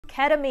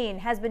Ketamine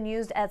has been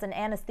used as an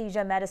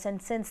anesthesia medicine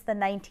since the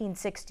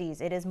 1960s.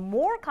 It is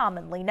more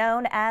commonly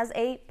known as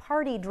a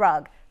party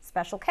drug,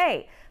 Special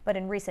K. But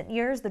in recent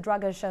years, the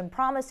drug has shown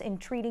promise in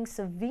treating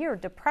severe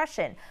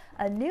depression.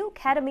 A new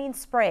ketamine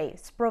spray,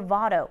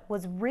 Spravato,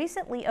 was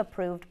recently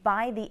approved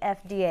by the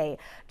FDA.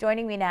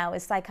 Joining me now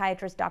is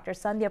psychiatrist Dr.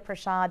 Sandhya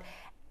Prasad,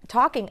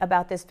 talking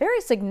about this very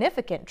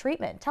significant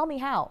treatment. Tell me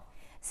how.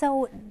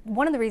 So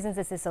one of the reasons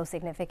this is so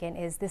significant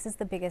is this is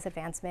the biggest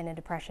advancement in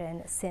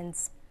depression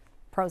since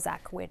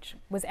Prozac, which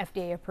was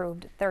FDA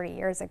approved 30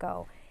 years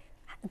ago.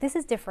 This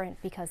is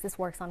different because this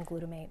works on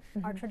glutamate.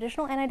 Our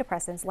traditional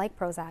antidepressants, like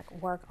Prozac,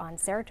 work on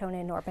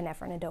serotonin,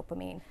 norepinephrine, and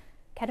dopamine.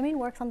 Ketamine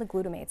works on the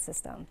glutamate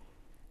system.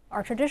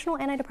 Our traditional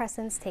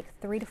antidepressants take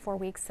 3 to 4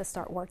 weeks to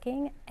start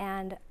working,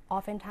 and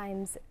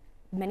oftentimes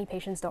many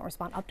patients don't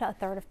respond. Up to a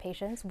third of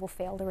patients will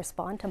fail to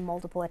respond to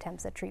multiple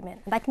attempts at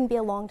treatment. That can be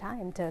a long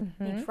time to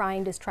be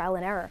trying this trial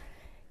and error.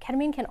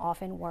 Ketamine can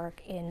often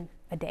work in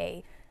a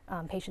day.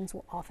 Patients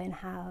will often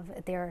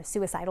have their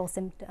suicidal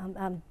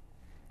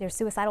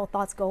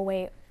thoughts go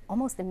away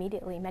almost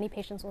immediately. Many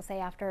patients will say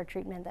after a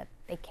treatment that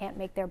they can't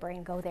make their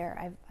brain go there.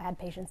 I've had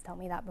patients tell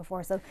me that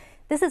before. So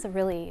this is a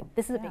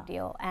big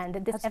deal,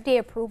 and this FDA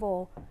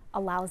approval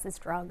allows this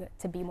drug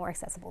to be more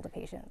accessible to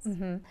patients.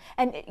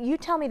 And you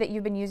tell me that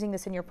you've been using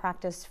this in your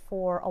practice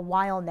for a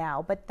while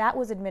now, but that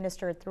was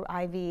administered through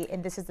IV,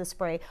 and this is the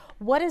spray.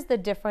 What is the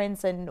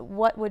difference, and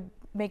what would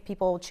make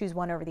people choose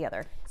one over the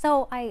other?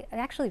 So I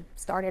actually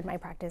started my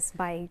practice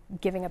by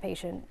giving a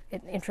patient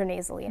it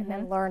intranasally and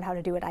then learned how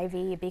to do it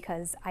IV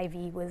because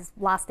IV was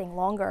lasting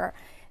longer.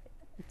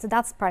 So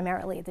that's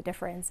primarily the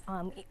difference.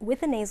 With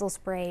the nasal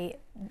spray,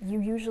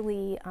 you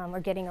usually are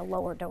getting a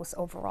lower dose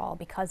overall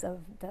because of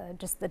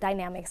just the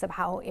dynamics of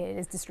how it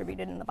is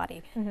distributed in the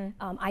body.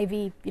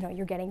 IV,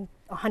 you're getting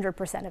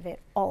 100% of it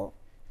all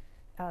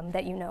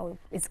that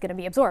is going to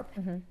be absorbed.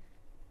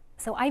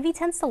 So IV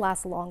tends to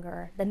last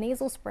longer. The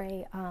nasal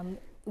spray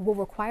will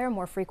require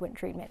more frequent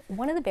treatment.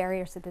 One of the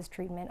barriers to this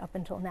treatment up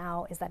until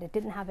now is that it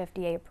didn't have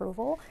FDA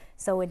approval,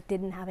 so it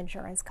didn't have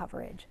insurance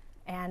coverage.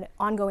 And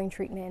ongoing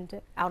treatment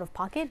out of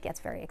pocket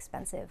gets very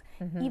expensive.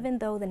 Even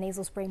though the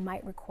nasal spray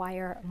might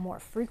require more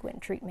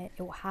frequent treatment,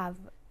 it will have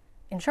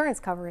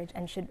insurance coverage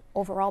and should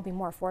overall be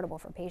more affordable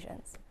for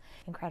patients.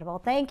 Incredible.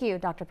 Thank you,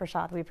 Dr.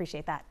 Prasad. We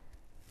appreciate that.